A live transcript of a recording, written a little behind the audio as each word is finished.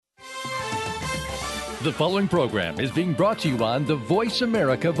The following program is being brought to you on the Voice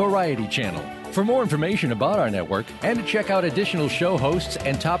America Variety Channel. For more information about our network and to check out additional show hosts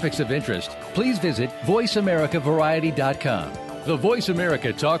and topics of interest, please visit voiceamericavariety.com. The Voice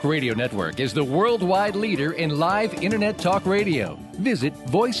America Talk Radio Network is the worldwide leader in live Internet talk radio. Visit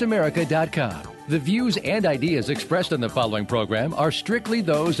voiceamerica.com. The views and ideas expressed on the following program are strictly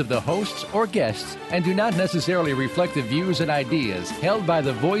those of the hosts or guests and do not necessarily reflect the views and ideas held by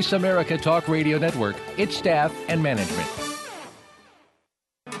the Voice America Talk Radio Network, its staff, and management.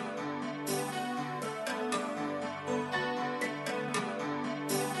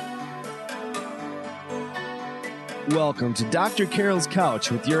 Welcome to Dr. Carol's Couch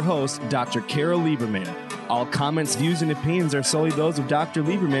with your host, Dr. Carol Lieberman. All comments, views, and opinions are solely those of Dr.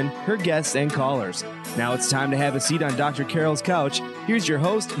 Lieberman, her guests, and callers. Now it's time to have a seat on Dr. Carol's Couch. Here's your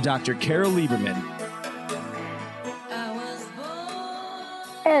host, Dr. Carol Lieberman.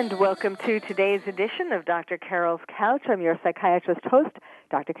 And welcome to today's edition of Dr. Carol's Couch. I'm your psychiatrist host,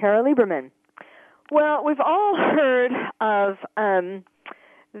 Dr. Carol Lieberman. Well, we've all heard of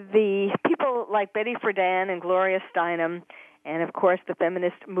the people like Betty Friedan and Gloria Steinem, and of course the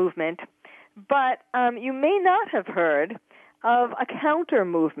feminist movement. But you may not have heard of a counter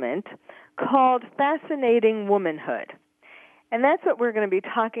movement called Fascinating Womanhood. And that's what we're going to be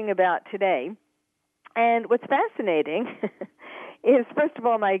talking about today. And what's fascinating is, first of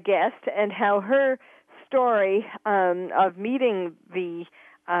all, my guest and how her story of meeting the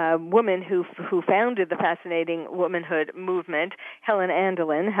woman who founded the Fascinating Womanhood movement, Helen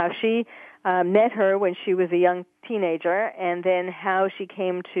Andelin, how she met her when she was a young teenager, and then how she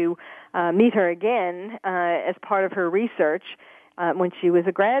came to meet her again as part of her research when she was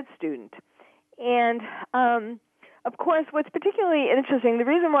a grad student. And, of course, what's particularly interesting, the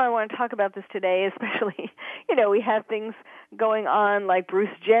reason why I want to talk about this today, especially, we have things going on like Bruce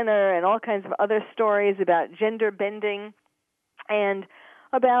Jenner and all kinds of other stories about gender bending and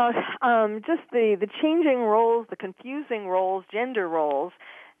about just the changing roles, the confusing roles, gender roles,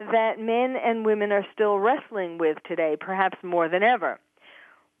 that men and women are still wrestling with today, perhaps more than ever.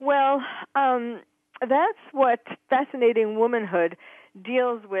 Well, that's what Fascinating Womanhood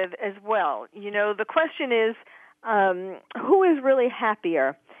deals with as well. The question is, who is really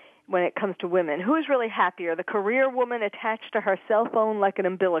happier when it comes to women? Who is really happier, the career woman attached to her cell phone like an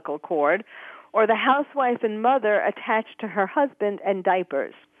umbilical cord, or the housewife and mother attached to her husband and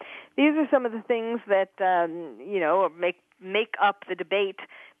diapers? These are some of the things that, make up the debate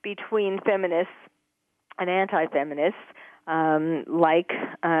between feminists and anti-feminists, like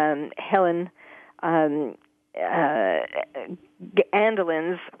Helen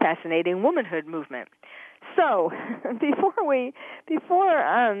Andelin's Fascinating Womanhood movement. So, before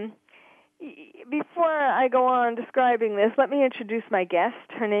I go on describing this, let me introduce my guest.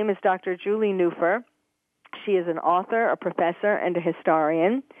 Her name is Dr. Julie Neuffer. She is an author, a professor, and a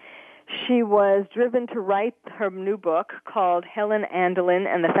historian. She was driven to write her new book called Helen Andelin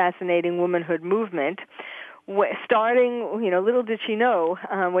and the Fascinating Womanhood Movement, starting, little did she know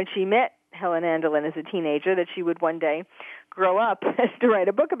when she met Helen Andelin as a teenager that she would one day grow up to write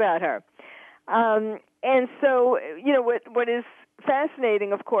a book about her. And so, what is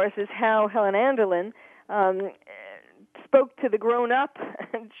fascinating, of course, is how Helen Andelin spoke to the grown-up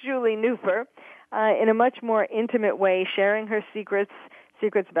Julie Neuffer in a much more intimate way, sharing her secrets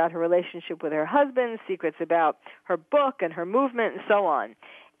about her relationship with her husband, secrets about her book and her movement, and so on.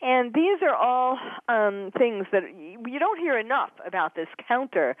 And these are all things that you don't hear enough about, this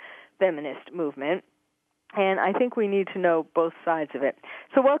counter-feminist movement, and I think we need to know both sides of it.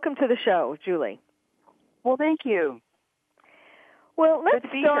 So welcome to the show, Julie. Well, thank you. Well, let's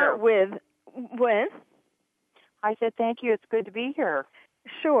start with when? I said thank you. It's good to be here.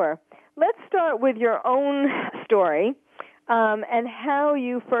 Sure. Let's start with your own story and how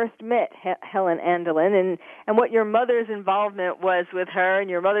you first met Helen Andelin and what your mother's involvement was with her and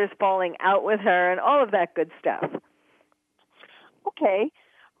your mother's falling out with her and all of that good stuff. Okay.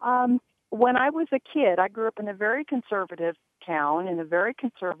 When I was a kid, I grew up in a very conservative town, in a very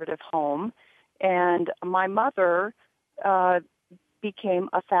conservative home, and my mother became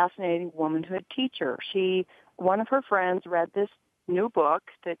a Fascinating Womanhood teacher. One of her friends read this new book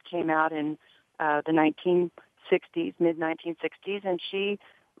that came out in the 1960s, mid-1960s, and she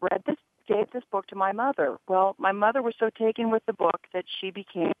gave this book to my mother. Well, my mother was so taken with the book that she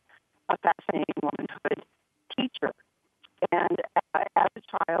became a Fascinating Womanhood teacher. And as a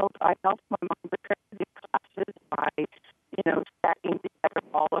child, I helped my mom prepare these classes by, stacking together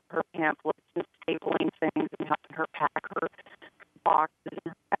all of her pamphlets and stapling things and helping her pack her boxes and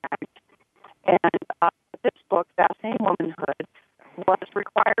her bags. And this book, Fascinating Womanhood, was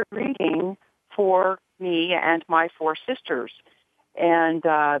required reading for me and my 4 sisters. And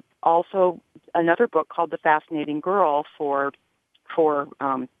also another book called The Fascinating Girl for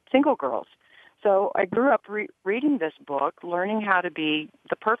single girls. So I grew up reading this book, learning how to be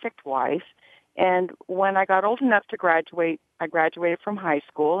the perfect wife. And when I got old enough to graduate, I graduated from high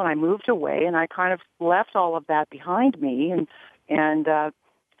school and I moved away, and I kind of left all of that behind me and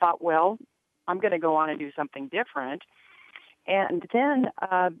thought, well, I'm going to go on and do something different. And then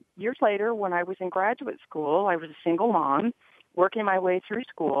years later, when I was in graduate school, I was a single mom working my way through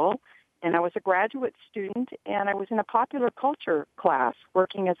school, and I was a graduate student, and I was in a popular culture class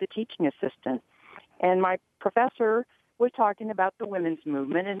working as a teaching assistant. And my professor was talking about the women's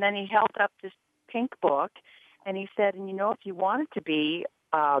movement, and then he held up this pink book, and he said, and if you wanted to be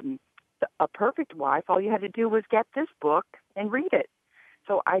a perfect wife, all you had to do was get this book and read it.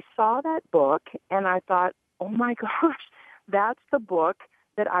 So I saw that book, and I thought, oh my gosh, that's the book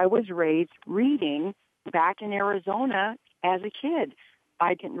that I was raised reading back in Arizona as a kid.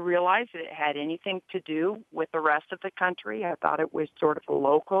 I didn't realize that it had anything to do with the rest of the country. I thought it was sort of a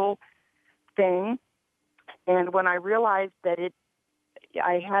local thing. And when I realized that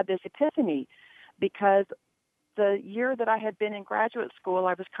I had this epiphany, because the year that I had been in graduate school,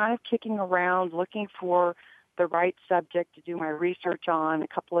 I was kind of kicking around looking for the right subject to do my research on. A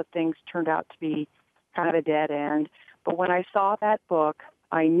couple of things turned out to be kind of a dead end. But when I saw that book,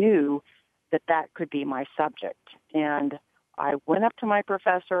 I knew that could be my subject. And I went up to my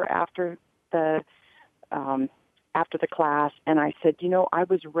professor after the class, and I said, I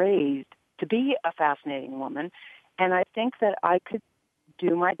was raised to be a fascinating woman, and I think that I could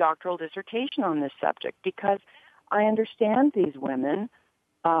do my doctoral dissertation on this subject because I understand these women.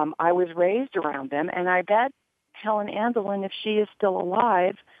 I was raised around them, and I bet Helen Andelin, if she is still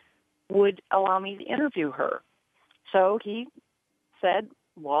alive, would allow me to interview her. So he said,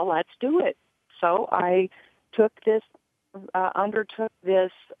 well, let's do it. So I undertook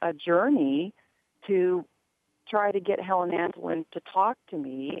this journey to try to get Helen Andelin to talk to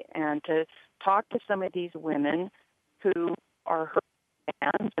me and to talk to some of these women who are her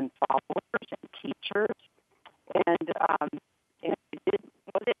fans and followers and teachers. And I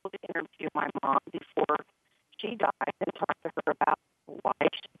was able to interview my mom before she died and talk to her about why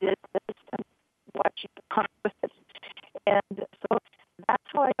she did this and what she thought of it. And so that's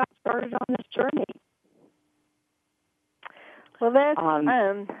how I got started on this journey. Well, that's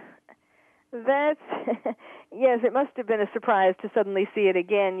yes, it must have been a surprise to suddenly see it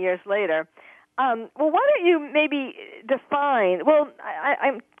again years later. Well, why don't you maybe define,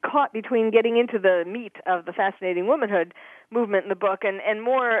 I'm caught between getting into the meat of the Fascinating Womanhood movement in the book and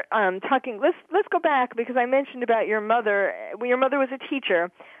more talking, let's go back, because I mentioned about your mother. Your mother was a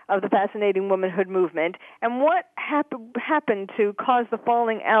teacher of the Fascinating Womanhood movement, and what happened to cause the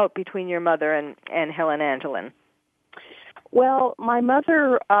falling out between your mother and Helen Andelin? Well, my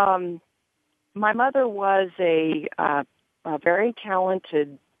mother was a very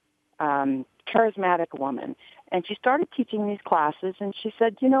talented, charismatic woman, and she started teaching these classes. And she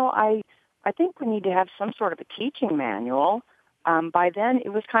said, I think we need to have some sort of a teaching manual. By then, it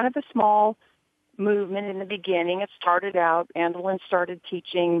was kind of a small movement in the beginning. It started out, Andelin started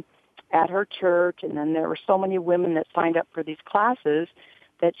teaching at her church, and then there were so many women that signed up for these classes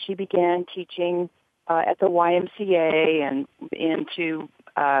that she began teaching at the YMCA and into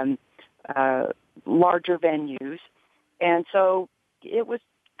larger venues. And so it was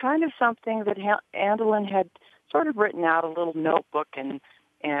kind of something that Andelin had sort of written out a little notebook and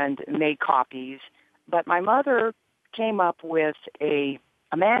made copies. But my mother came up with a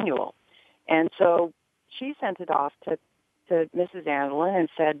manual. And so she sent it off to Mrs. Andelin and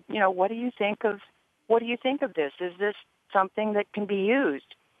said, what do you think of this? Is this something that can be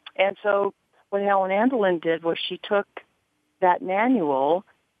used? And so what Helen Andelin did was she took that manual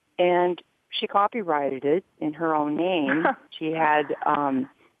and she copyrighted it in her own name. She had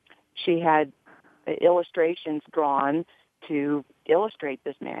illustrations drawn to illustrate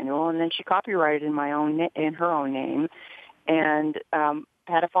this manual, and then she copyrighted in her own name, and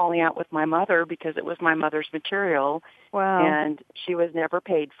had a falling out with my mother because it was my mother's material. Wow. And she was never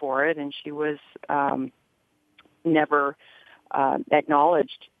paid for it, and she was never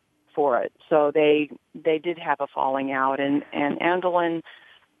acknowledged for it. So they did have a falling out, and Andelin,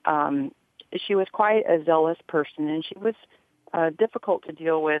 she was quite a zealous person, and she was difficult to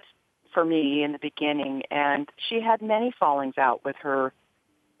deal with for me in the beginning, and she had many fallings out with her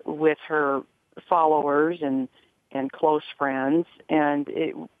followers and close friends, and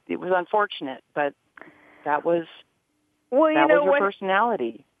it was unfortunate, but that was her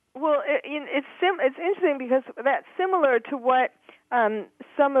personality. Well, it's interesting because that's similar to what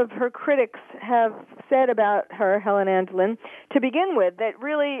some of her critics have said about her, Helen Angelin, to begin with, that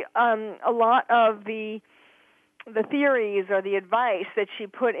really a lot of the theories or the advice that she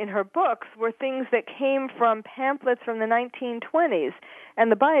put in her books were things that came from pamphlets from the 1920s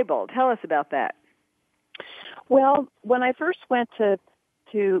and the Bible. Tell us about that. Well, when I first went to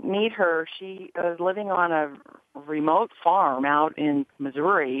meet her, she was living on a remote farm out in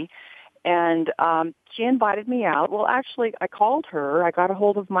Missouri, and she invited me out. Well, actually, I called her. I got a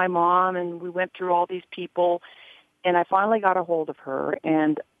hold of my mom, and we went through all these people, and I finally got a hold of her,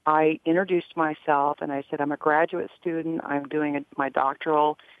 and I introduced myself, and I said, I'm a graduate student. I'm doing my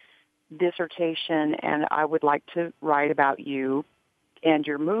doctoral dissertation, and I would like to write about you and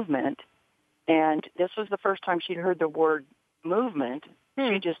your movement. And this was the first time she'd heard the word movement.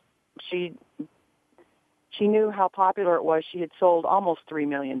 She knew how popular it was. She had sold almost 3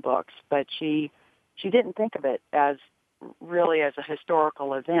 million books, but she didn't think of it as really as a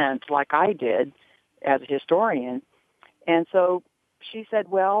historical event like I did as a historian. And so she said,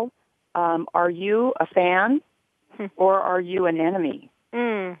 well, are you a fan or are you an enemy?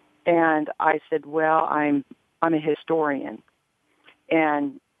 And I said, well, I'm a historian.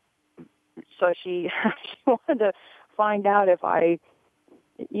 And so she wanted to find out if I,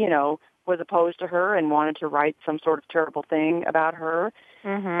 was opposed to her and wanted to write some sort of terrible thing about her.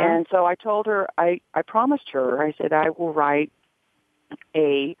 And so I told her, I promised her, I said, I will write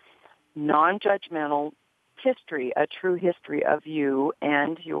a non-judgmental history, a true history of you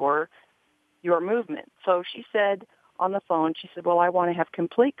and your movement. So she said on the phone, she said, well, I want to have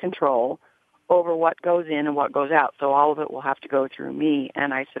complete control over what goes in and what goes out. So all of it will have to go through me.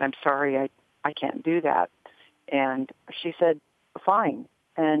 And I said, I'm sorry, I can't do that. And she said, fine.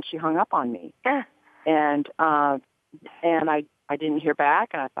 And she hung up on me. And I didn't hear back.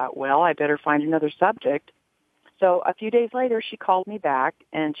 And I thought, well, I better find another subject. So a few days later, she called me back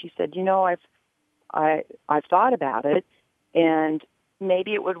and she said, I've thought about it and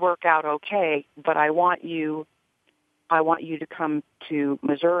maybe it would work out okay, but I want you to come to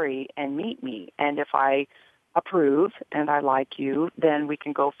Missouri and meet me. And if I approve and I like you, then we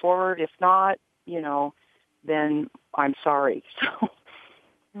can go forward. If not, then I'm sorry.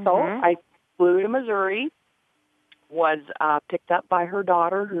 So I flew to Missouri, was picked up by her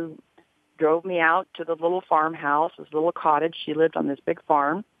daughter who drove me out to the little farmhouse, this little cottage. She lived on this big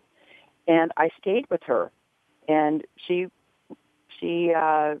farm. And I stayed with her. And she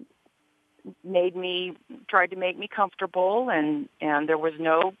tried to make me comfortable, and there was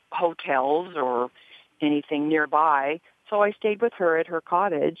no hotels or anything nearby. So I stayed with her at her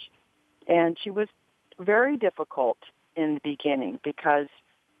cottage, and she was very difficult in the beginning because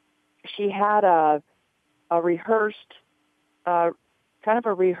she had a rehearsed, kind of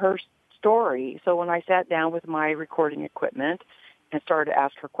a rehearsed story. So when I sat down with my recording equipment and started to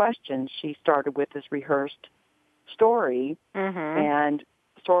ask her questions, she started with this rehearsed story and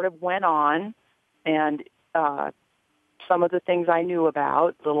sort of went on, and some of the things I knew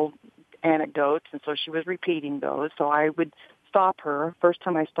about, little anecdotes, and so she was repeating those. So I would stop her. First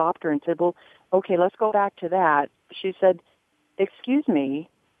time I stopped her and said, well, okay, let's go back to that. She said, excuse me,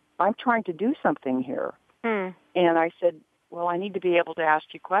 I'm trying to do something here. And I said, well, I need to be able to ask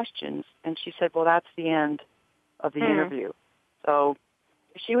you questions. And she said, well, that's the end of the interview. So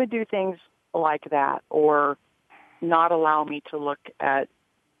she would do things like that, or not allow me to look at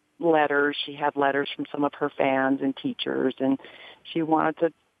letters. She had letters from some of her fans and teachers, and she wanted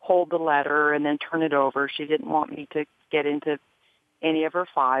to hold the letter and then turn it over. She didn't want me to get into any of her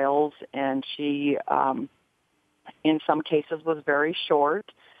files, and she, in some cases, was very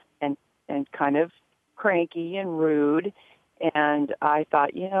short and kind of cranky and rude. And I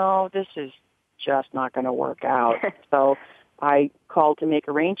thought, this is just not going to work out. So I called to make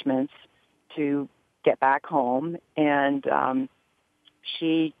arrangements to get back home, and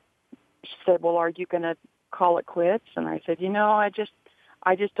she said, well, are you going to call it quits? And I said,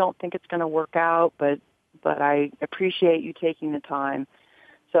 I just don't think it's going to work out, but I appreciate you taking the time.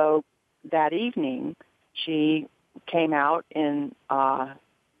 So that evening, she came out and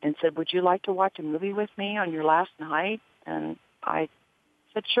said, would you like to watch a movie with me on your last night? And I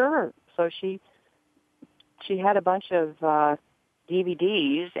said, sure. So she had a bunch of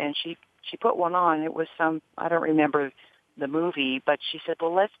DVDs, and she put one on. It was I don't remember the movie, but she said,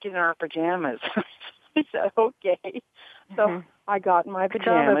 well, let's get in our pajamas. I said, okay. So I got in my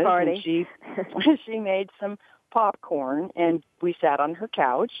pajamas, and she made some popcorn, and we sat on her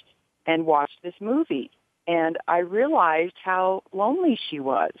couch and watched this movie. And I realized how lonely she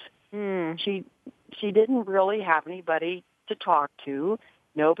was. She didn't really have anybody to talk to.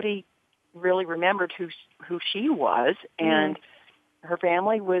 Nobody really remembered who she was, and her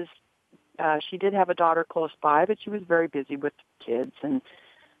family was, she did have a daughter close by, but she was very busy with kids. And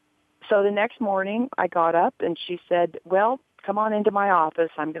so the next morning I got up and she said, well, come on into my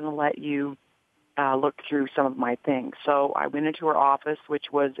office. I'm going to let you look through some of my things. So I went into her office, which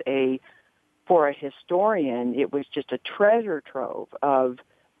was for a historian, it was just a treasure trove of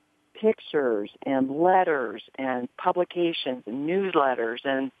pictures and letters and publications and newsletters.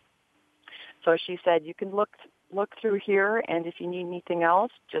 And so she said, you can look through here, and if you need anything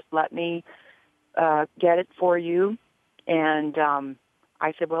else, just let me get it for you. And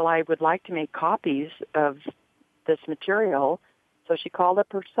I said, well, I would like to make copies of this material. So she called up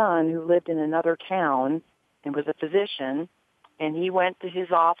her son, who lived in another town and was a physician, and he went to his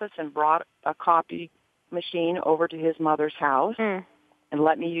office and brought a copy machine over to his mother's house and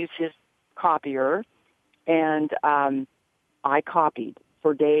let me use his copier. And I copied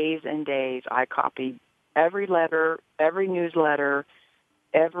for days and days. I copied every letter, every newsletter,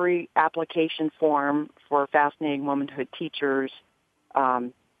 every application form for Fascinating Womanhood teachers,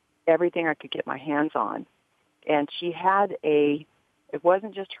 everything I could get my hands on. And she had it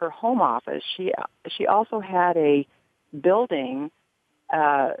wasn't just her home office. She also had a building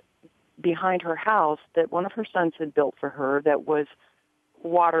behind her house that one of her sons had built for her that was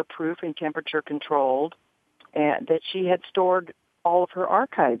waterproof and temperature controlled, and that she had stored all of her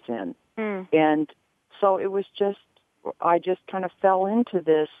archives in. And so it was I just kind of fell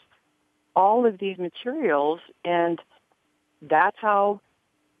into all of these materials, and that's how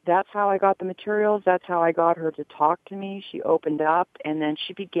I got the materials. That's how I got her to talk to me. She opened up, and then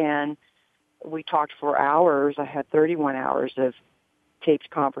we talked for hours. I had 31 hours of taped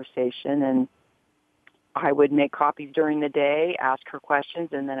conversation, and I would make copies during the day, ask her questions,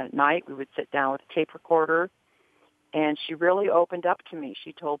 and then at night we would sit down with a tape recorder. And she really opened up to me.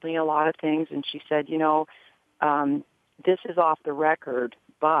 She told me a lot of things, and she said, this is off the record,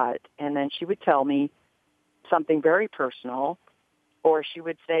 and then she would tell me something very personal, or she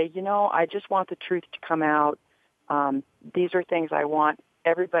would say, I just want the truth to come out. These are things I want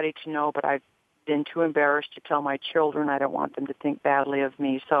everybody to know, but I've been too embarrassed to tell my children. I don't want them to think badly of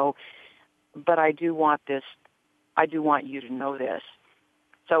me. So, but I do want this. I do want you to know this.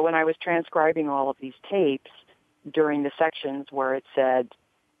 So when I was transcribing all of these tapes during the sections where it said,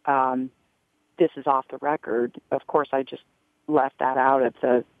 this is off the record, of course I just left that out of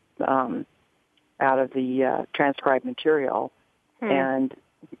the transcribed material, and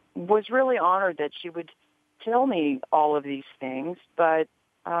was really honored that she would tell me all of these things, but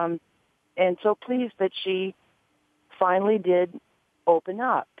and so pleased that she finally did open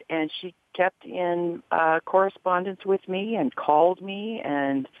up, and she kept in correspondence with me and called me,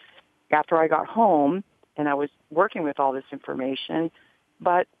 and after I got home, and I was working with all this information,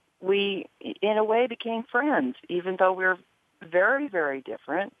 but we, in a way, became friends, even though we're very, very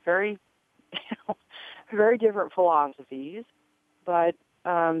different, very, very different philosophies. But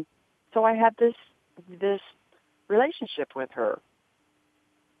so I had this relationship with her.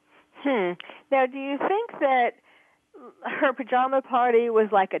 Now, do you think that her pajama party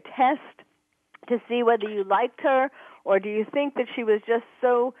was like a test to see whether you liked her, or do you think that she was just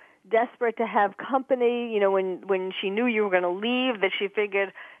so desperate to have company, when she knew you were going to leave, that she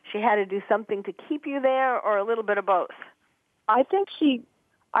figured she had to do something to keep you there, or a little bit of both? I think she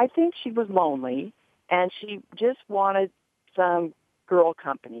was lonely, and she just wanted some girl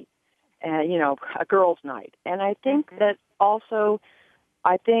company, and a girls' night. And I think that also,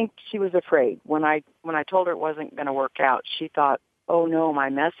 I think she was afraid when I told her it wasn't going to work out. She thought, oh no, my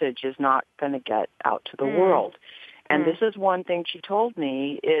message is not going to get out to the world. And this is one thing she told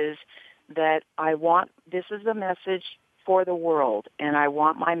me, is that this is a message for the world, and I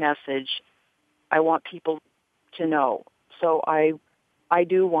want my message, I want people to know. So I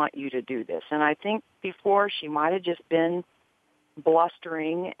do want you to do this. And I think before she might have just been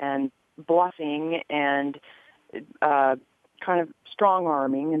blustering and bluffing and kind of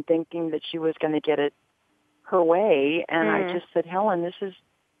strong-arming and thinking that she was going to get it her way. And I just said, Helen,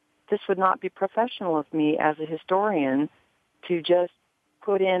 this would not be professional of me as a historian to just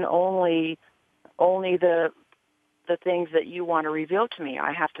put in only the things that you want to reveal to me.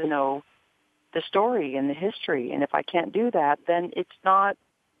 I have to know the story and the history, and if I can't do that, then it's not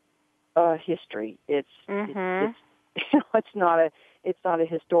a history. It's not a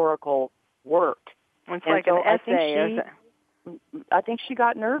historical work. It's like an essay. I think she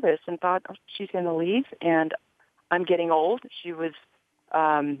got nervous and thought, oh, she's going to leave, and I'm getting old. She was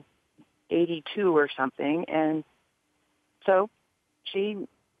 82 or something, and so she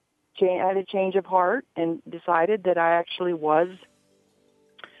had a change of heart and decided that I actually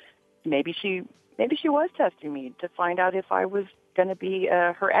maybe she was testing me to find out if I was going to be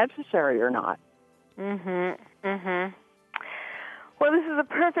her adversary or not. Well, this is a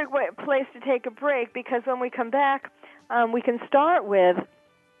perfect place to take a break, because when we come back, we can start with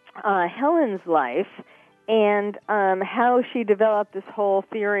Helen's life and how she developed this whole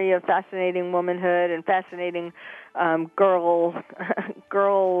theory of fascinating womanhood and fascinating girlhood.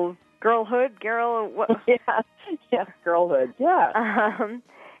 Girlhood. Yeah.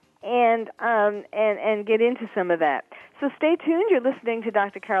 And get into some of that. So stay tuned. You're listening to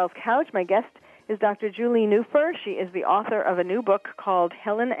Dr. Carol's Couch. My guest is Dr. Julie Neuffer. She is the author of a new book called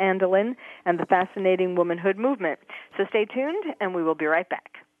Helen Andelin and the Fascinating Womanhood Movement. So stay tuned, and we will be right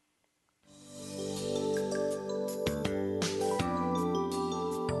back.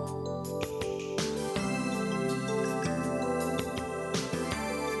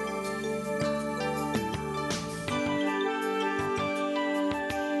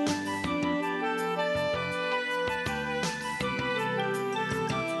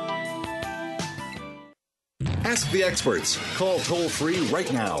 Ask the experts. Call toll-free right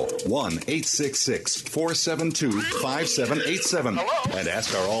now, 1-866-472-5787. And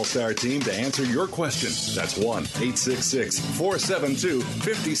ask our All-Star team to answer your question. That's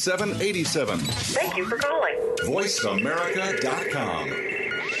 1-866-472-5787. Thank you for calling. VoiceAmerica.com.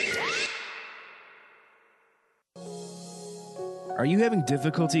 Are you having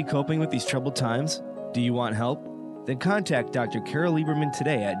difficulty coping with these troubled times? Do you want help? Then contact Dr. Carol Lieberman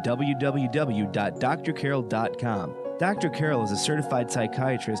today at www.drcarol.com. Dr. Carol is a certified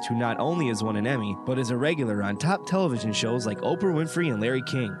psychiatrist who not only has won an Emmy, but is a regular on top television shows like Oprah Winfrey and Larry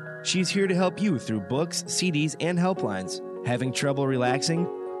King. She's here to help you through books, CDs, and helplines. Having trouble relaxing?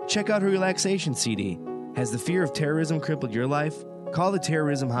 Check out her relaxation CD. Has the fear of terrorism crippled your life? Call the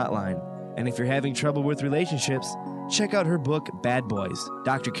terrorism hotline. And if you're having trouble with relationships, check out her book, Bad Boys.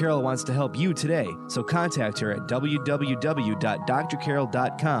 Dr. Carol wants to help you today, so contact her at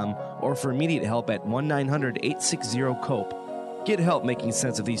www.drcarol.com or for immediate help at 1-900-860-COPE. Get help making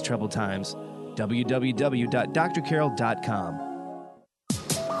sense of these troubled times.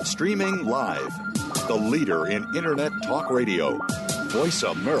 www.drcarol.com. Streaming live. The leader in Internet talk radio.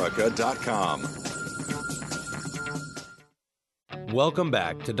 VoiceAmerica.com. Welcome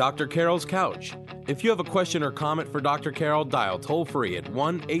back to Dr. Carol's Couch. If you have a question or comment for Dr. Carol, dial toll-free at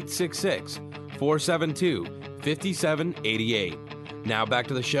 1-866-472-5788. Now back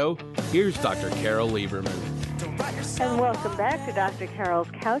to the show. Here's Dr. Carol Lieberman. And welcome back to Dr.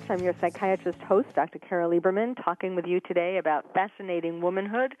 Carol's Couch. I'm your psychiatrist host, Dr. Carol Lieberman, talking with you today about fascinating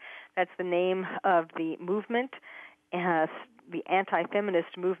womanhood. That's the name of the movement, the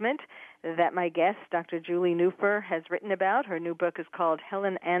anti-feminist movement that my guest, Dr. Julie Neuffer, has written about. Her new book is called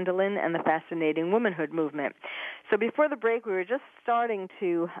Helen Andelin and the Fascinating Womanhood Movement. So before the break, we were just starting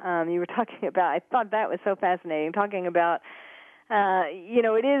to, you were talking about, I thought that was so fascinating, talking about,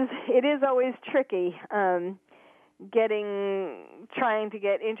 it is always tricky trying to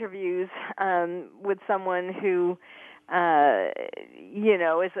get interviews with someone who, is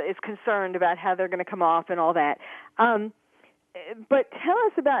concerned about how they're going to come off and all that. But tell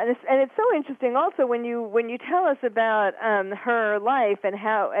us about, and it's so interesting also when you tell us about her life and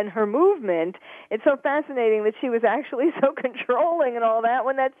her movement. It's so fascinating that she was actually so controlling and all that,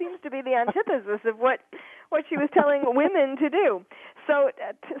 when that seems to be the antithesis of what she was telling women to do. So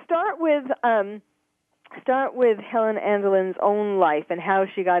start with Helen Andelin's own life and how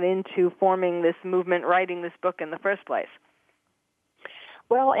she got into forming this movement, writing this book in the first place.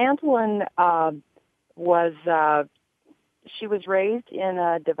 Well, Andelin she was raised in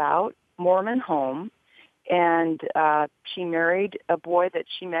a devout Mormon home, and she married a boy that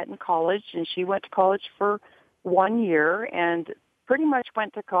she met in college, and she went to college for 1 year and pretty much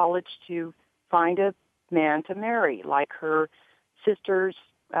went to college to find a man to marry, like her sisters,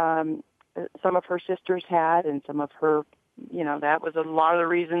 some of her sisters had, and some of her, that was a lot of the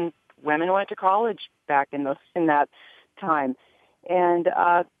reason women went to college back in that time. And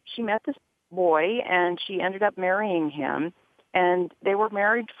she met this boy, and she ended up marrying him, and they were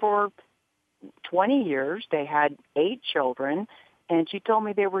married for 20 years. They had 8 children, and she told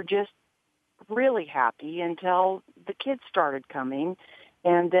me they were just really happy until the kids started coming,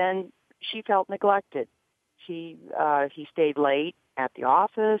 and then she felt neglected. He stayed late at the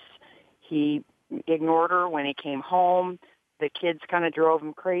office. He ignored her when he came home. The kids kind of drove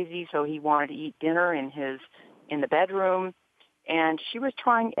him crazy, so he wanted to eat dinner in the bedroom. And she was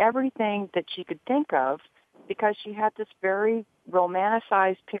trying everything that she could think of because she had this very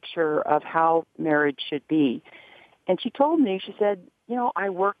romanticized picture of how marriage should be. And she told me, she said, I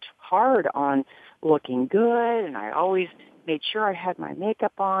worked hard on looking good, and I always made sure I had my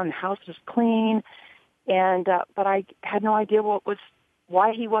makeup on, the house was clean. and but I had no idea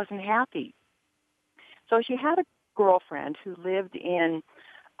why he wasn't happy. So she had a girlfriend who lived in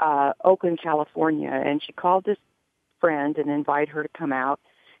Oakland, California, and she called this friend and invited her to come out.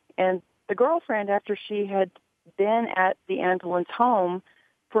 And the girlfriend, after she had been at the Andelins' home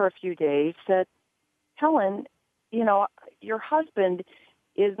for a few days, said, "Helen, you know, your husband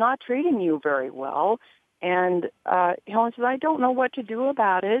is not treating you very well." And Helen said, "I don't know what to do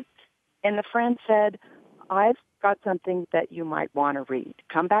about it." And the friend said, "I've got something that you might want to read.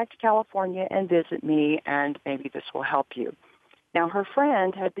 Come back to California and visit me, and maybe this will help you." Now, her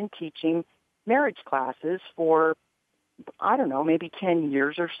friend had been teaching marriage classes for, I don't know, maybe 10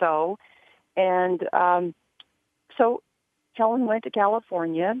 years or so. And so Helen went to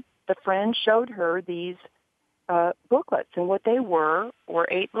California. The friend showed her these booklets, and what they were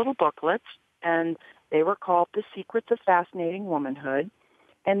 8 little booklets, and they were called The Secrets of Fascinating Womanhood,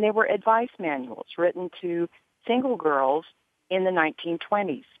 and they were advice manuals written to single girls in the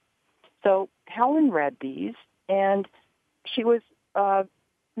 1920s. So Helen read these, and she was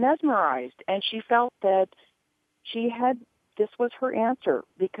mesmerized, and she felt that this was her answer,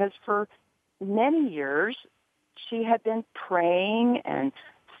 because for many years she had been praying and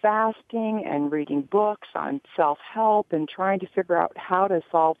fasting and reading books on self-help and trying to figure out how to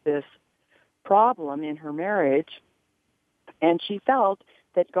solve this problem in her marriage. And she felt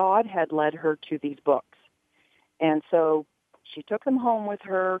that God had led her to these books. And so she took them home with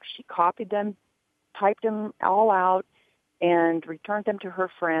her. She copied them, typed them all out, and returned them to her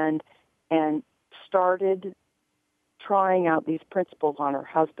friend and started trying out these principles on her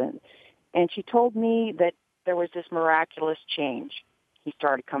husband. And she told me that there was this miraculous change. He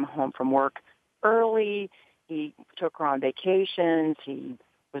started coming home from work early. He took her on vacations. He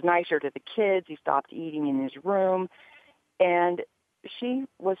was nicer to the kids. He stopped eating in his room. And she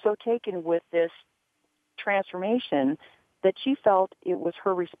was so taken with this transformation that she felt it was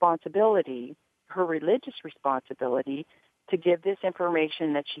her responsibility, her religious responsibility, to give this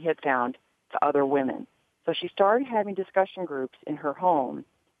information that she had found to other women. So she started having discussion groups in her home.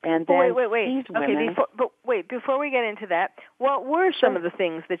 And then wait. Okay, before we get into that, what were some of the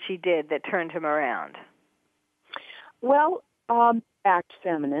things that she did that turned him around? Well, act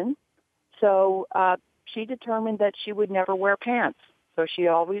feminine. So she determined that she would never wear pants. So she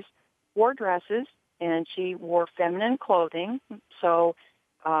always wore dresses, and she wore feminine clothing. So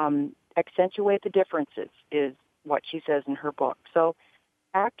accentuate the differences is what she says in her book. So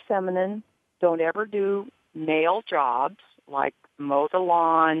act feminine. Don't ever do male jobs like mow the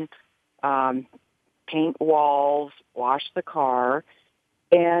lawn, paint walls, wash the car.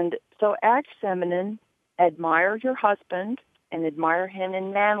 And so act feminine, admire your husband, and admire him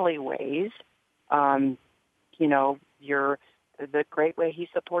in manly ways. The great way he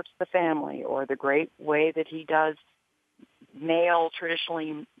supports the family, or the great way that he does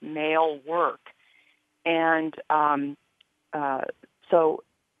traditionally male work. And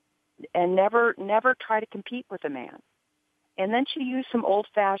and never try to compete with a man. And then she used some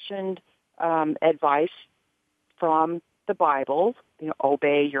old-fashioned advice from the Bible.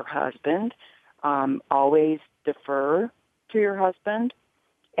 Obey your husband, always defer to your husband.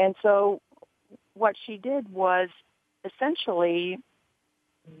 And so what she did was essentially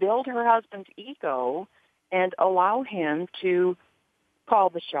build her husband's ego and allow him to call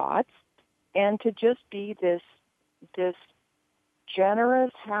the shots and to just be this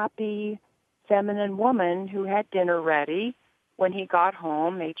generous, happy, feminine woman who had dinner ready when he got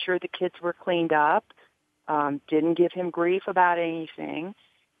home, made sure the kids were cleaned up, didn't give him grief about anything.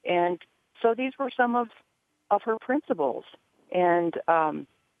 And so these were some of her principles. And as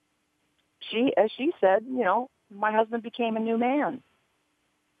she said, my husband became a new man.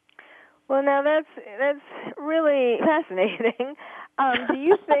 Well, now that's really fascinating. Do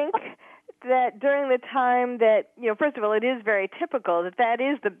you think that during the time that, first of all, it is very typical that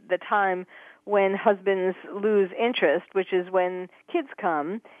is the time when husbands lose interest, which is when kids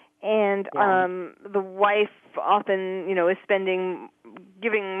come, and the wife often, is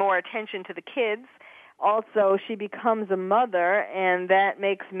giving more attention to the kids. Also, she becomes a mother, and that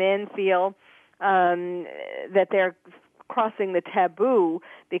makes men feel that they're crossing the taboo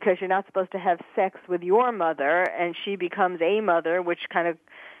because you're not supposed to have sex with your mother, and she becomes a mother, which kind of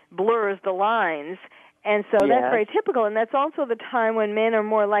blurs the lines. And so that's very typical, and that's also the time when men are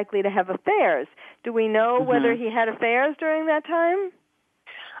more likely to have affairs. Do we know whether he had affairs during that time?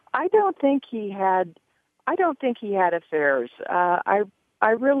 I don't think he had affairs. I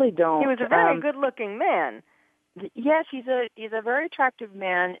really don't. He was a very good-looking man. Yes, he's a very attractive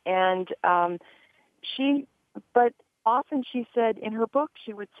man, and but often she said in her book,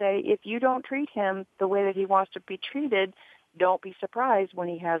 she would say, if you don't treat him the way that he wants to be treated, don't be surprised when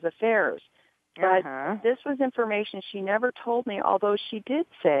he has affairs. But this was information she never told me, although she did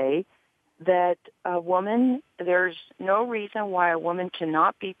say that there's no reason why a woman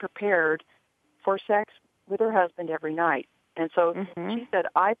cannot be prepared for sex with her husband every night. And so she said,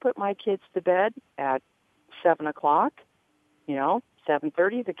 I put my kids to bed at 7 o'clock,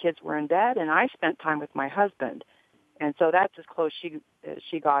 7:30, the kids were in bed, and I spent time with my husband. And so that's as close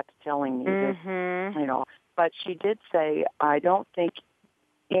she got to telling me this, But she did say, I don't think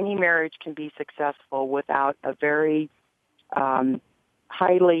any marriage can be successful without a very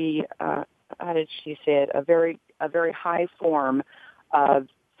highly, how did she say it, a very high form of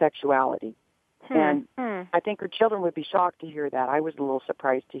sexuality. And I think her children would be shocked to hear that. I was a little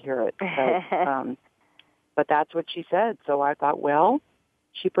surprised to hear it. But that's what she said. So I thought, well,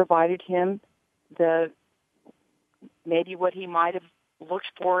 she provided him maybe what he might have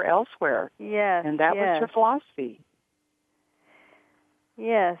looked for elsewhere. Yes. And that was her philosophy.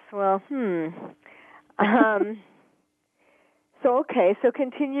 Yes. Well, So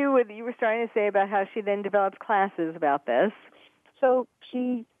continue with, you were starting to say about how she then developed classes about this. So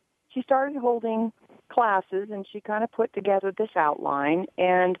she started holding classes, and she kind of put together this outline,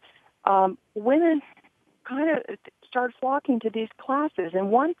 and women kind of started flocking to these classes.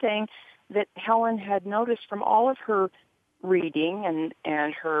 And one thing that Helen had noticed from all of her reading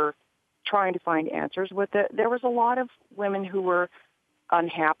and her trying to find answers was that there was a lot of women who were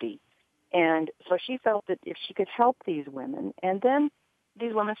unhappy. And so she felt that if she could help these women, and then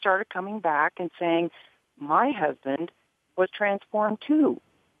these women started coming back and saying, my husband was transformed too.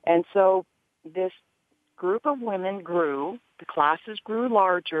 And so this group of women grew, the classes grew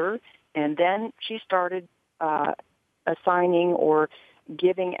larger, and then she started assigning or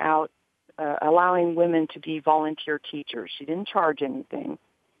giving out, allowing women to be volunteer teachers. She didn't charge anything.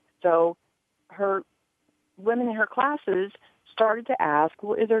 So her women in her classes started to ask,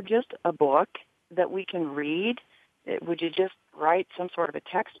 well, is there just a book that we can read? Would you just write some sort of a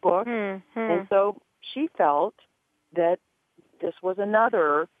textbook? And so she felt that this was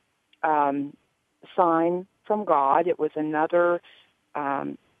another sign from God. It was another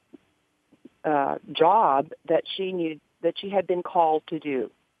job that she had been called to do.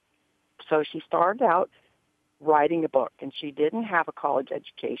 So she started out writing a book, and she didn't have a college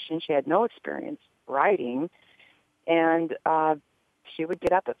education. She had no experience writing, and she would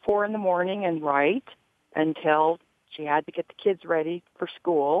get up at 4 a.m. and write until she had to get the kids ready for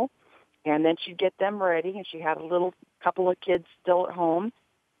school, and then she'd get them ready, and she had a couple of kids still at home,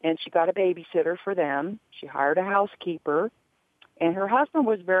 and she got a babysitter for them. She hired a housekeeper, and her husband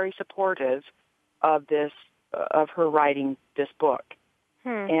was very supportive of her writing this book.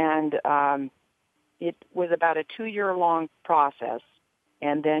 And it was about a 2-year-long process,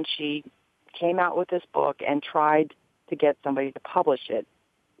 and then she came out with this book and tried to get somebody to publish it,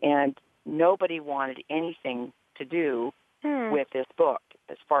 and nobody wanted anything to do with this book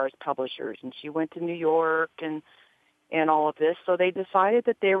as far as publishers. And she went to New York and all of this, so they decided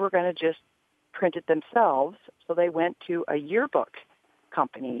that they were going to just print it themselves. So they went to a yearbook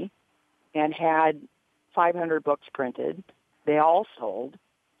company and had 500 books printed. They all sold.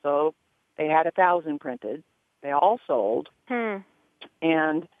 So they had 1,000 printed. They all sold. And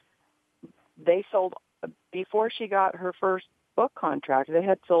they sold, before she got her first book contract, they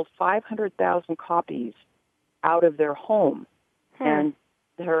had sold 500,000 copies out of their home. And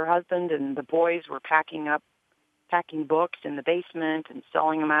her husband and the boys were packing books in the basement and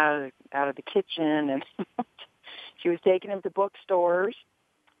selling them out of the kitchen. And she was taking them to bookstores.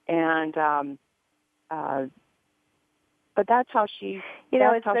 And but that's how she,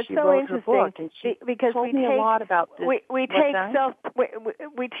 that's so wrote her book. And she told me a lot about this. We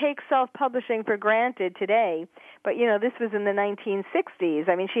take self-publishing for granted today, but this was in the 1960s.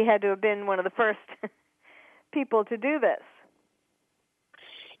 I mean, she had to have been one of the first people to do this.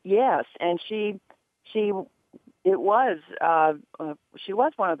 Yes, and she was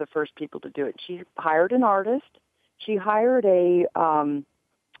one of the first people to do it. She hired an artist. She hired an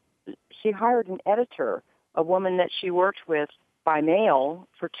editor, a woman that she worked with by mail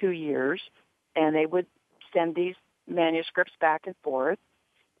for 2 years, and they would send these manuscripts back and forth.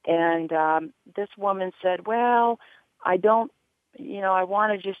 And this woman said, well, I want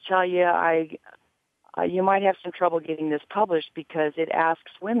to just tell you, you might have some trouble getting this published because it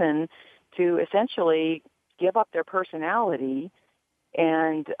asks women to essentially give up their personality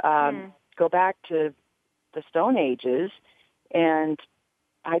and go back to the Stone Ages. And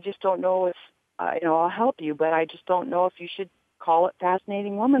I just don't know if, I'll help you, but I just don't know if you should call it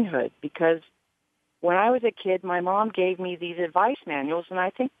Fascinating Womanhood, because when I was a kid, my mom gave me these advice manuals, and I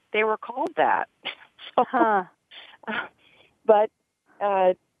think they were called that. So, Huh. but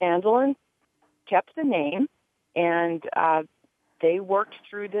Andelin kept the name, and they worked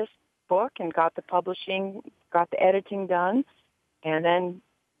through this book and got the publishing, got the editing done, and then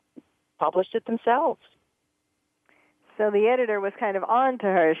published it themselves. So the editor was kind of on to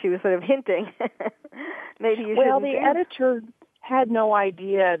her. She was sort of hinting. Maybe you Well, shouldn't the do editor had no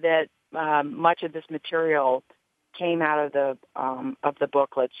idea that much of this material came out of the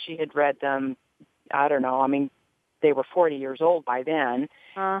booklets. She had read them. I don't know. I mean, they were 40 years old by then,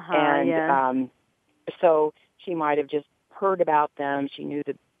 and yeah. So she might have just heard about them. She knew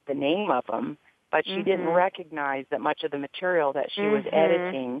the name of them, but she didn't recognize that much of the material that she was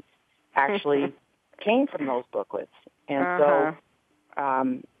editing actually came from those booklets. And so,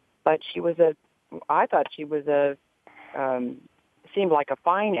 but I thought she was seemed like a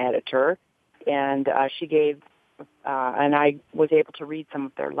fine editor, and she gave, and I was able to read some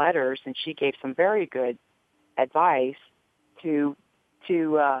of their letters, and she gave some very good advice to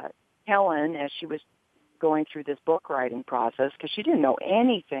Helen as she was going through this book writing process, because she didn't know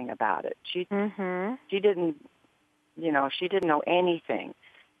anything about it. She didn't know anything,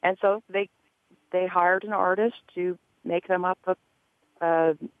 and so they hired an artist to make them up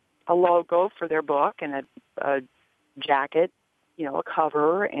a logo for their book and a jacket, a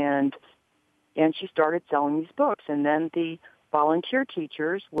cover, and she started selling these books. And then the volunteer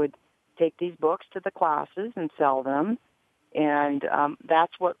teachers would take these books to the classes and sell them. And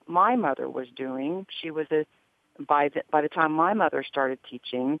that's what my mother was doing. She was by the time my mother started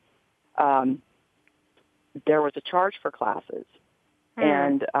teaching, there was a charge for classes,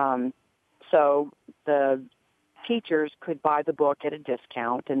 and so the teachers could buy the book at a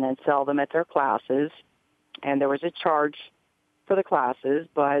discount and then sell them at their classes. And there was a charge for the classes,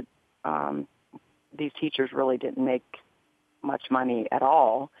 but these teachers really didn't make much money at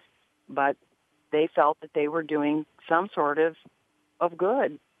all. But they felt that they were doing some sort of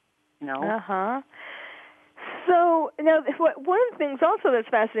good, So now, one of the things also that's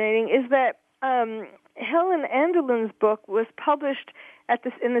fascinating is that Helen Andelin's book was published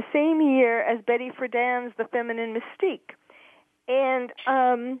in the same year as Betty Friedan's The Feminine Mystique. And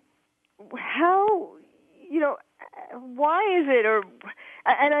how, why is it,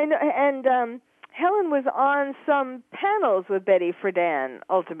 and I know, and Helen was on some panels with Betty Friedan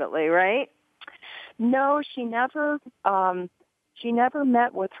ultimately, right? No, she never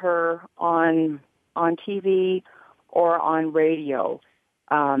met with her on TV or on radio.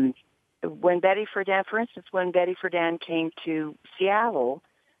 When Betty Friedan, for instance, came to Seattle,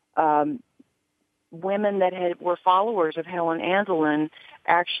 women that were followers of Helen Andelin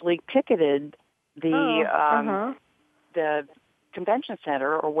actually picketed the convention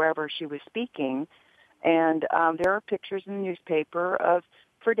center or wherever she was speaking, and there are pictures in the newspaper of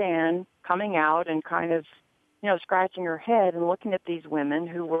Friedan coming out and kind of, scratching her head and looking at these women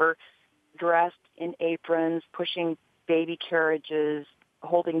who were dressed in aprons, pushing baby carriages,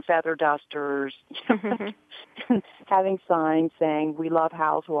 holding feather dusters, having signs saying "We love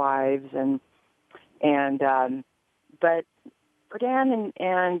housewives," but Friedan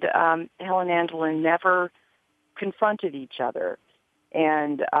and Helen Andelin never confronted each other,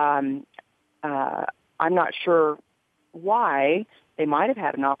 and I'm not sure why. They might have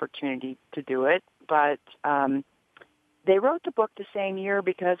had an opportunity to do it, but they wrote the book the same year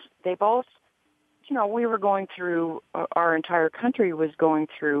because they both, we were going through, our entire country was going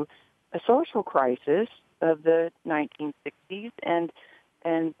through a social crisis of the 1960s,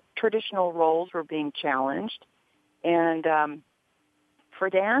 and traditional roles were being challenged. And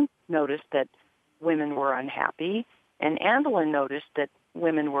Friedan noticed that women were unhappy, and Andelin noticed that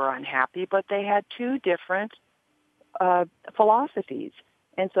women were unhappy, but they had two different philosophies.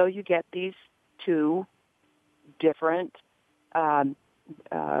 And so you get these two different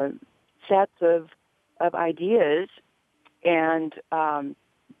sets of ideas, and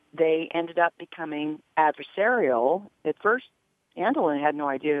they ended up becoming adversarial. At first, Andelin had no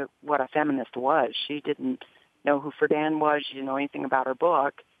idea what a feminist was. She didn't know who Friedan was. She didn't know anything about her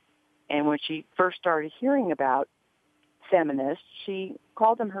book. And when she first started hearing about feminists, she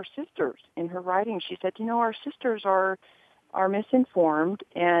called them her sisters. In her writing, she said, our sisters are misinformed,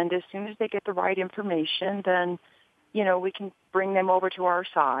 and as soon as they get the right information, then, we can bring them over to our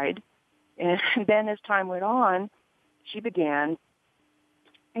side. And then as time went on, she began,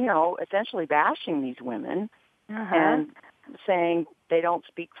 essentially bashing these women and saying they don't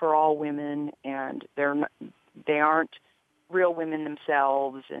speak for all women, and they aren't real women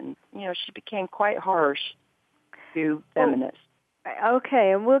themselves. And, she became quite harsh to feminists.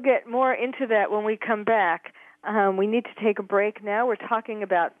 Okay, and we'll get more into that when we come back. We need to take a break now. We're talking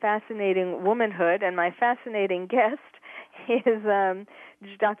about fascinating womanhood, and my fascinating guest is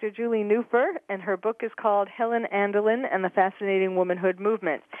Dr. Julie Neuffer, and her book is called Helen Andelin and the Fascinating Womanhood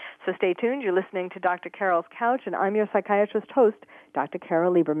Movement. So stay tuned. You're listening to Dr. Carol's Couch, and I'm your psychiatrist host, Dr.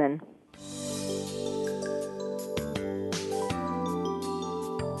 Carol Lieberman.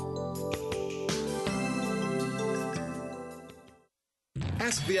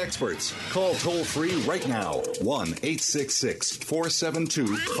 Ask the experts. Call toll-free right now,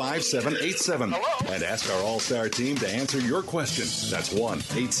 1-866-472-5787. And ask our All-Star team to answer your question. That's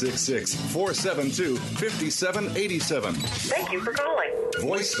 1-866-472-5787. Thank you for calling.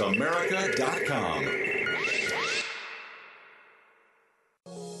 VoiceAmerica.com.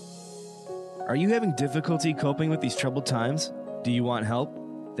 Are you having difficulty coping with these troubled times? Do you want help?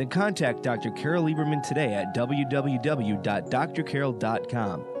 Then contact Dr. Carol Lieberman today at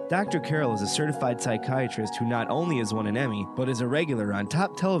www.drcarol.com. Dr. Carol is a certified psychiatrist who not only has won an Emmy, but is a regular on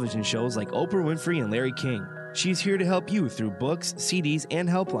top television shows like Oprah Winfrey and Larry King. She's here to help you through books, CDs, and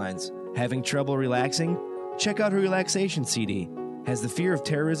helplines. Having trouble relaxing? Check out her relaxation CD. Has the fear of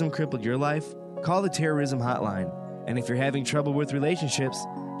terrorism crippled your life? Call the terrorism hotline. And if you're having trouble with relationships,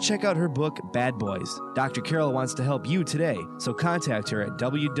 check out her book, Bad Boys. Dr. Carol wants to help you today, so contact her at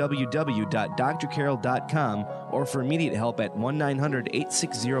www.drcarol.com or for immediate help at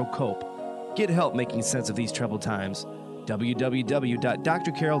 1-900-860-COPE. Get help making sense of these troubled times.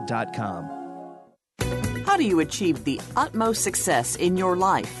 www.drcarol.com. How do you achieve the utmost success in your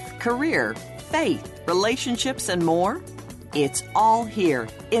life, career, faith, relationships, and more? It's all here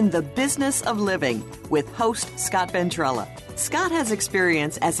in The Business of Living with host Scott Ventrella. Scott has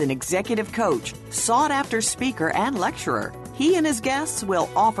experience as an executive coach, sought-after speaker, and lecturer. He and his guests will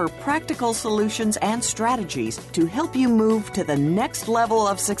offer practical solutions and strategies to help you move to the next level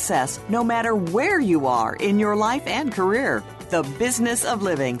of success, no matter where you are in your life and career. The Business of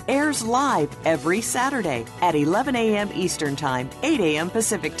Living airs live every Saturday at 11 a.m. Eastern Time, 8 a.m.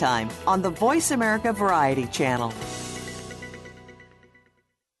 Pacific Time on the Voice America Variety Channel.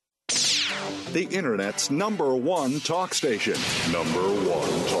 The Internet's #1 talk station.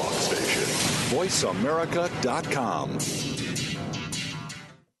 #1 talk station. VoiceAmerica.com.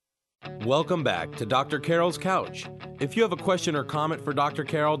 Welcome back to Dr. Carol's Couch. If you have a question or comment for Dr.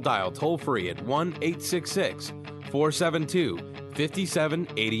 Carol, dial toll-free at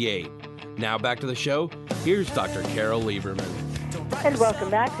 1-866-472-5788. Now back to the show. Here's Dr. Carol Lieberman. And welcome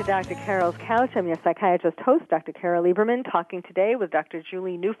back to Dr. Carol's Couch. I'm your psychiatrist host, Dr. Carol Lieberman, talking today with Dr.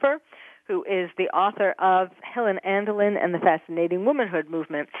 Julie Neuffer, who is the author of Helen Andelin and the Fascinating Womanhood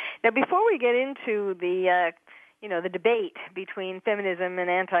Movement. Now, before we get into the debate between feminism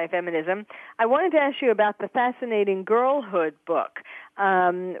and anti-feminism, I wanted to ask you about the Fascinating Girlhood book,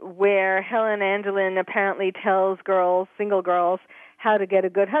 where Helen Andelin apparently tells girls, single girls, how to get a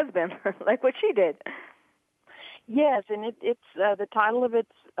good husband, like what she did. Yes, and it's the title of it's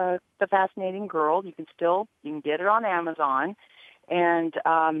The Fascinating Girl. You can get it on Amazon, and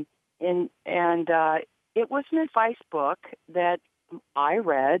it was an advice book that I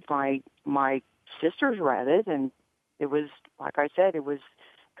read. My sisters read it, and it was, like I said, it was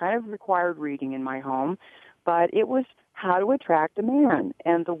kind of required reading in my home. But it was how to attract a man,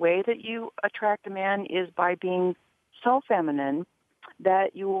 and the way that you attract a man is by being so feminine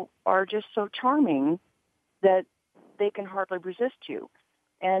that you are just so charming that they can hardly resist you,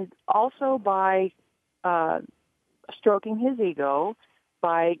 and also by stroking his ego,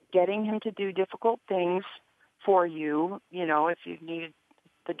 by getting him to do difficult things for you. You know, if you need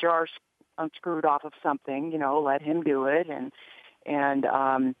the jar unscrewed off of something, let him do it. And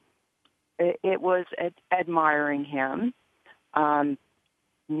it was admiring him,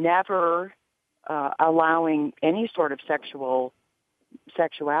 never allowing any sort of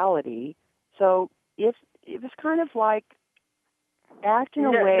sexuality. So it was kind of like act in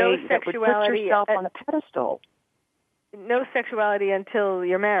a way that would put yourself on a pedestal. No sexuality until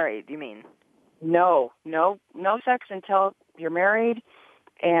you're married, you mean? No sex until you're married,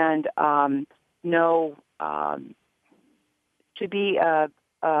 and to be a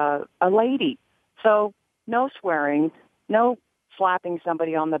lady. So no swearing, no slapping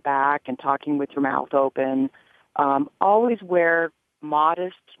somebody on the back and talking with your mouth open. Always wear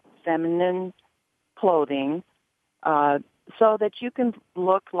modest, feminine clothing, so that you can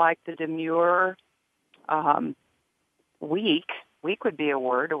look like the demure, weak would be a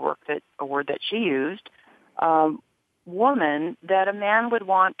word that she used, woman that a man would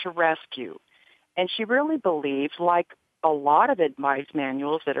want to rescue. And she really believed, like a lot of advice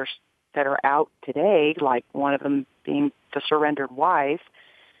manuals that are that are out today, like one of them being The Surrendered Wife,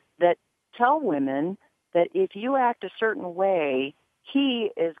 that tell women that if you act a certain way,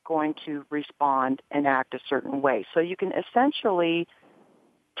 he is going to respond and act a certain way. So you can essentially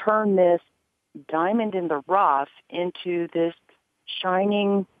turn this diamond in the rough into this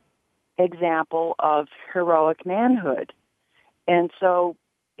shining example of heroic manhood. And so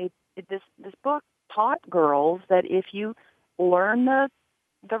this book taught girls that if you learn the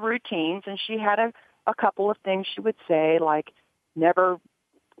routines, and she had a couple of things she would say, like never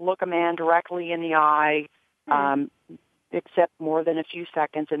look a man directly in the eye, except more than a few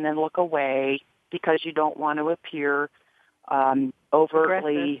seconds, and then look away because you don't want to appear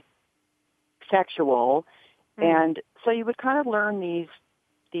overtly sexual. And so you would kind of learn these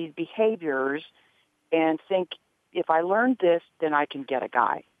behaviors and think, if I learned this, then I can get a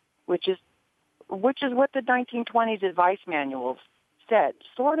guy, which is what the 1920s advice manuals said,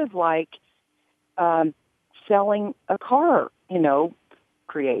 sort of like selling a car,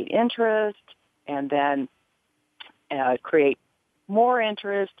 create interest and then create more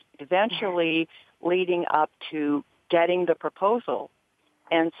interest, eventually leading up to getting the proposal.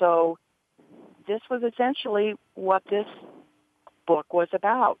 And so this was essentially what this book was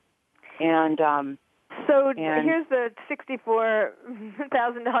about. And so here's the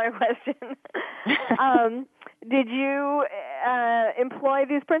 $64,000 question. Did you employ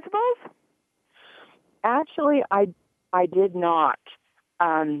these principles? Actually, I did not.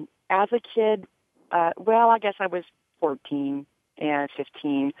 As a kid, I guess I was 14 and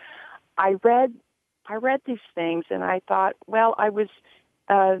 15. I read these things, and I thought, well, I was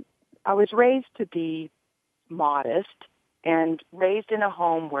raised to be modest and raised in a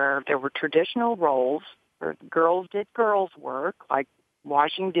home where there were traditional roles where girls did girls' work, like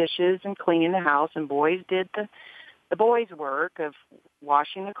washing dishes and cleaning the house, and boys did the boys' work of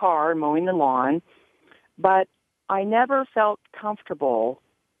washing the car and mowing the lawn. But I never felt comfortable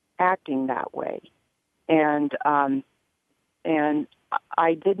acting that way. And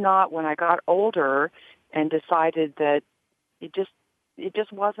I did not, when I got older and decided that it just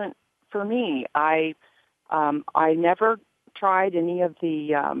wasn't for me. I never tried any of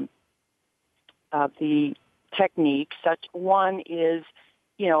the techniques. Such one is,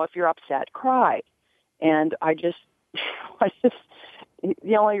 if you're upset, cry. And I just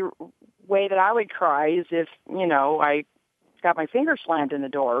the only way that I would cry is if, I got my finger slammed in the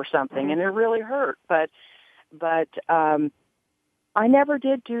door or something, and it really hurt. But I never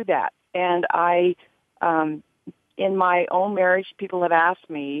did do that. And I, in my own marriage, people have asked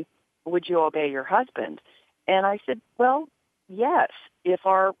me, would you obey your husband? And I said, well, yes. If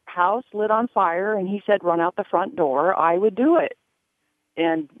our house lit on fire and he said run out the front door, I would do it.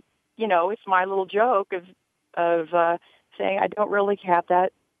 And, it's my little joke of saying I don't really have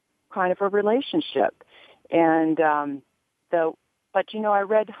that kind of a relationship. And but I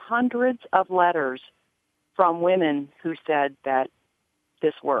read hundreds of letters from women who said that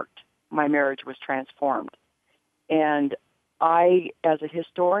this worked. My marriage was transformed. And I, as a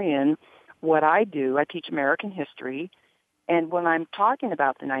historian, what I do, I teach American history, and when I'm talking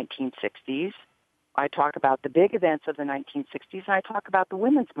about the 1960s, I talk about the big events of the 1960s, and I talk about the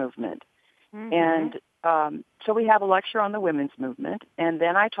women's movement. And so we have a lecture on the women's movement, and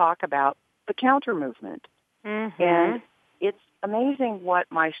then I talk about the counter movement. And it's amazing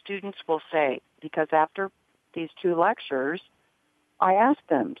what my students will say, because after these two lectures, I asked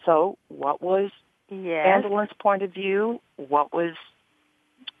them, so what was Angelin's point of view? What was,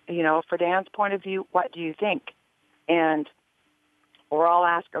 Friedan's point of view? What do you think? Or I'll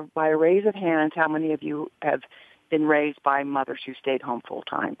ask by a raise of hands, how many of you have been raised by mothers who stayed home full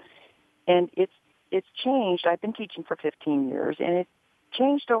time? And it's changed. I've been teaching for 15 years, and it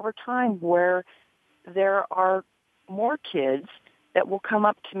changed over time where there are more kids that will come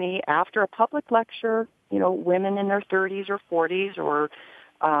up to me after a public lecture, women in their 30s or 40s, or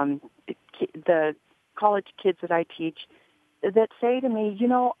the college kids that I teach, that say to me,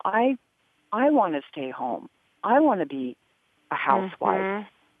 I want to stay home. I want to be a housewife.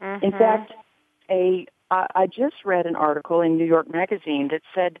 In fact, I just read an article in New York Magazine that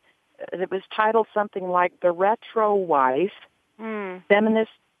said, that was titled something like "The Retro Wife."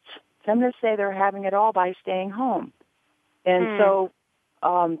 Feminists say they're having it all by staying home. And so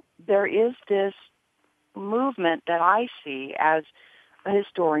there is this movement that I see as a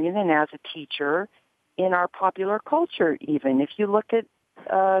historian and as a teacher in our popular culture. Even if you look at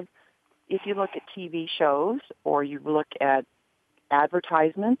TV shows, or you look at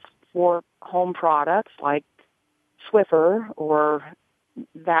advertisements for home products like Swiffer or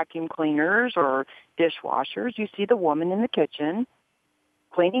vacuum cleaners or dishwashers, you see the woman in the kitchen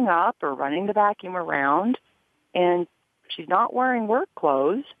cleaning up or running the vacuum around, and she's not wearing work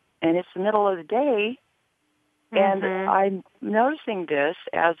clothes, and it's the middle of the day, and I'm noticing this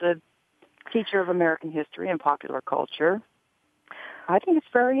as a teacher of American history and popular culture. I think it's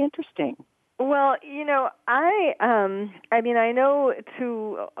very interesting. Well, I know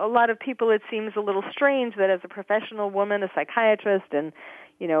to a lot of people it seems a little strange that as a professional woman, a psychiatrist, and,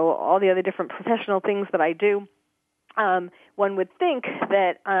 all the other different professional things that I do, one would think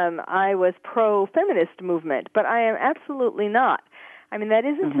that I was pro-feminist movement, but I am absolutely not. I mean, that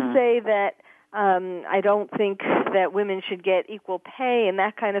isn't to say that I don't think that women should get equal pay and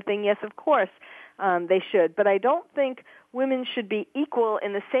that kind of thing. Yes, of course, they should. But I don't think women should be equal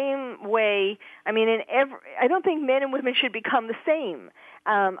in the same way. I mean, I don't think men and women should become the same.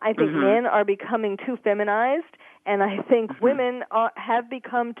 I think men are becoming too feminized, and I think women have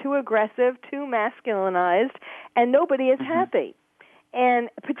become too aggressive, too masculinized, and nobody is happy. And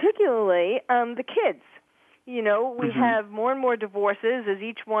particularly the kids. We have more and more divorces as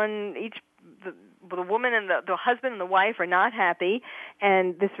the woman and the husband and the wife are not happy,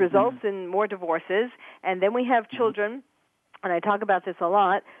 and this results in more divorces. And then we have children, and I talk about this a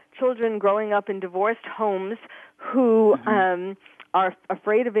lot, children growing up in divorced homes who are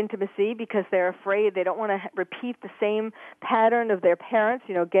afraid of intimacy because they're afraid they don't want to repeat the same pattern of their parents,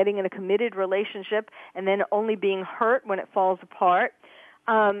 getting in a committed relationship and then only being hurt when it falls apart.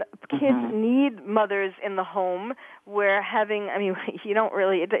 Kids need mothers in the home where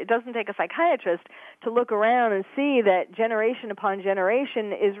it doesn't take a psychiatrist to look around and see that generation upon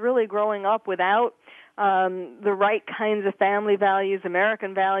generation is really growing up without the right kinds of family values,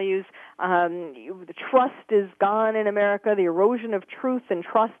 American values. The trust is gone in America. The erosion of truth and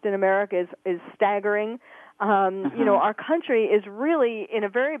trust in America is staggering. Our country is really in a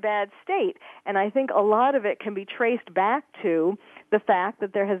very bad state, and I think a lot of it can be traced back to the fact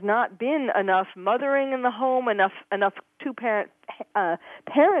that there has not been enough mothering in the home, enough two-parent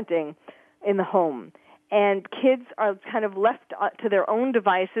parenting in the home, and kids are kind of left to their own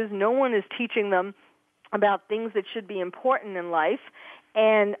devices. No one is teaching them about things that should be important in life,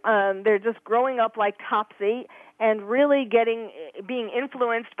 and they're just growing up like Topsy and really being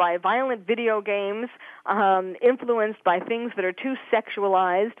influenced by violent video games, influenced by things that are too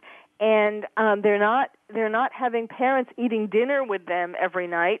sexualized, and they're not having parents eating dinner with them every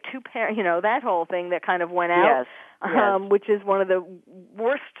night. That whole thing that kind of went out, which is one of the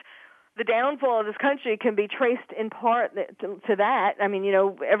worst. The downfall of this country can be traced in part to that. I mean,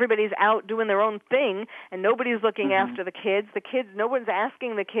 everybody's out doing their own thing, and nobody's looking after the kids. No one's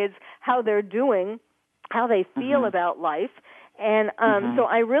asking the kids how they're doing, how they feel about life. And so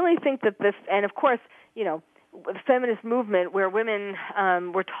I really think that this, and of course, the feminist movement where women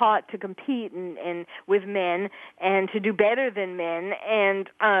were taught to compete and with men and to do better than men. And,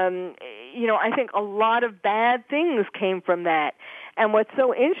 I think a lot of bad things came from that. And what's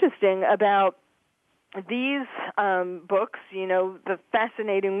so interesting about these books, The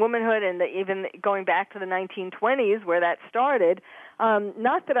Fascinating Womanhood and even going back to the 1920s where that started,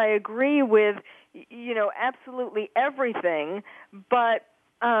 not that I agree with, absolutely everything, but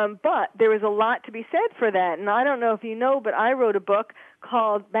there is a lot to be said for that. And I don't know if you know, but I wrote a book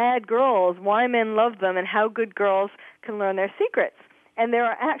called Bad Girls, Why Men Love Them and How Good Girls Can Learn Their Secrets. And there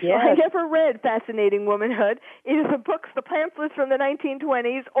are actually, I never read Fascinating Womanhood, either the books, the pamphlets from the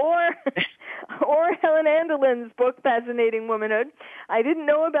 1920s, or Helen Anderlen's book, Fascinating Womanhood. I didn't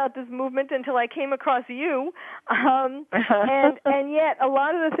know about this movement until I came across you. And yet, a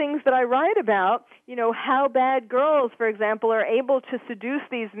lot of the things that I write about, how bad girls, for example, are able to seduce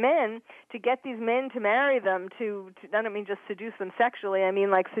these men, to get these men to marry them, I don't mean just seduce them sexually, I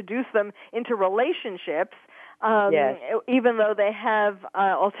mean like seduce them into relationships, even though they have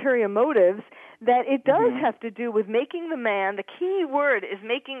ulterior motives, that it does have to do with making the man, the key word is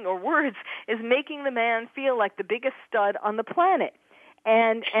making the man feel like the biggest stud on the planet.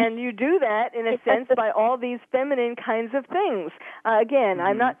 And you do that, in a sense, by all these feminine kinds of things. Again,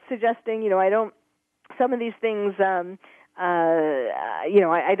 I'm not suggesting, some of these these things,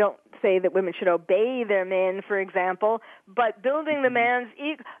 I don't say that women should obey their men, for example, but building the man's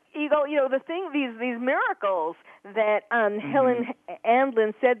ego, these miracles that Helen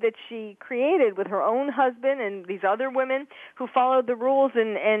Andlen said that she created with her own husband and these other women who followed the rules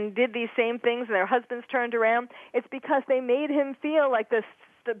and did these same things and their husbands turned around. It's because they made him feel like the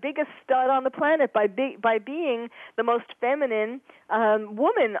biggest stud on the planet by being the most feminine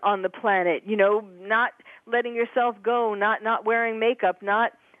woman on the planet, not letting yourself go, not wearing makeup,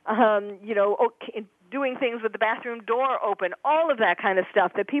 not doing things with the bathroom door open, all of that kind of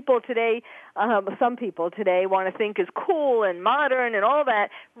stuff that people today, some people today want to think is cool and modern and all that.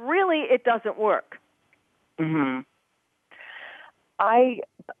 Really, it doesn't work. Mm-hmm. I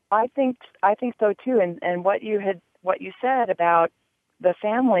think so too. And what you said about the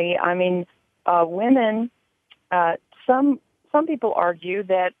family, I mean, women. Some people argue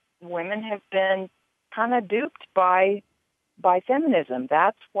that women have been kind of duped by feminism.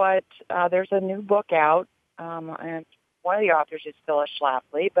 That's what there's a new book out, and one of the authors is Phyllis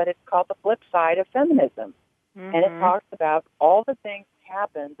Schlafly, but it's called The Flip Side of Feminism, and it talks about all the things that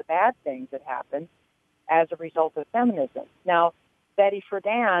happen, the bad things that happen as a result of feminism. Now, Betty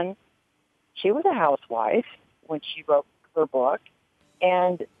Friedan, she was a housewife when she wrote her book,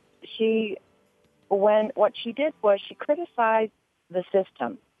 and what she did was she criticized the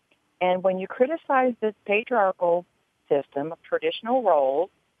system. And when you criticize this patriarchal system of traditional roles,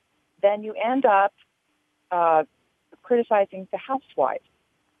 then you end up criticizing the housewife.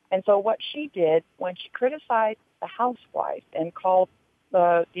 And so what she did when she criticized the housewife and called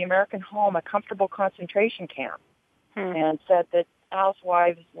the American home a comfortable concentration camp and said that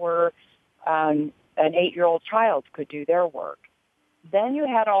housewives were an 8-year-old child could do their work, then you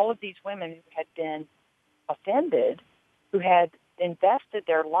had all of these women who had been offended, who had invested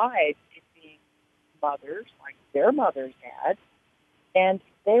their lives in being mothers, like their mothers had, and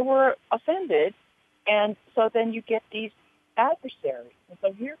they were offended. And so then you get these adversaries. And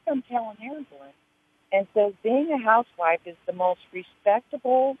so here comes Helen Andelin and says being a housewife is the most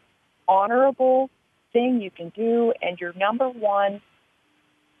respectable, honorable thing you can do, and your number one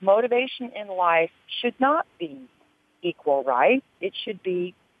motivation in life should not be equal rights. It should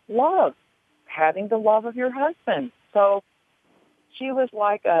be love, having the love of your husband. So she was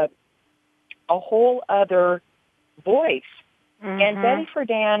like a whole other voice. And Betty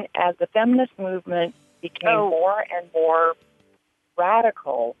Friedan, as the feminist movement became more and more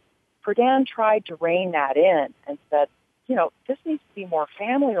radical, Friedan tried to rein that in and said, this needs to be more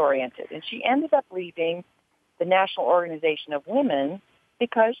family-oriented. And she ended up leaving the National Organization of Women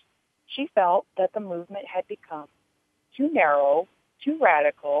because she felt that the movement had become too narrow, too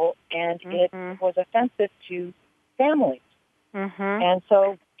radical, and it was offensive to families. And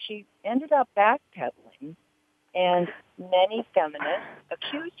so she ended up backpedaling, and many feminists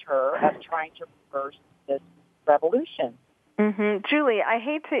accused her of trying to reverse this revolution. Julie, I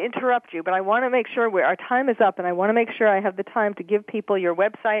hate to interrupt you, but I want to make sure our time is up, and I want to make sure I have the time to give people your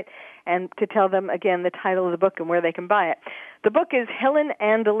website and to tell them, again, the title of the book and where they can buy it. The book is Helen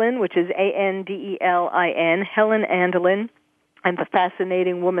Andelin, which is Andelin, Helen Andelin, and the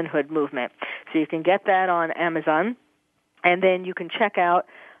Fascinating Womanhood Movement. So you can get that on Amazon, and then you can check out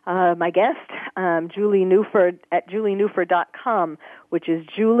my guest, Julie Neuffer, at julieneuffer.com, which is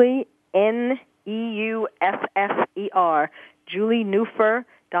Julie, Neuffer,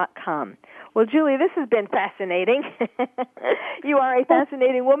 julieneuffer.com. Well, Julie, this has been fascinating. You are a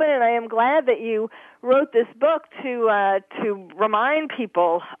fascinating woman, and I am glad that you wrote this book to remind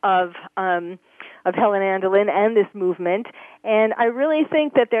people of Helen Andelin and this movement. And I really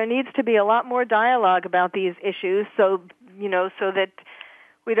think that there needs to be a lot more dialogue about these issues, so that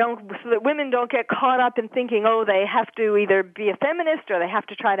women don't get caught up in thinking, they have to either be a feminist or they have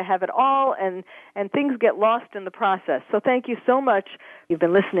to try to have it all, and things get lost in the process. So thank you so much. You've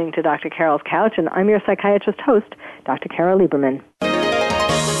been listening to Dr. Carol's Couch, and I'm your psychiatrist host, Dr. Carol Lieberman.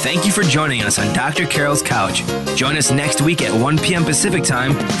 Thank you for joining us on Dr. Carol's Couch. Join us next week at 1 p.m. Pacific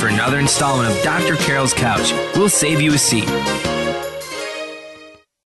Time for another installment of Dr. Carol's Couch. We'll save you a seat.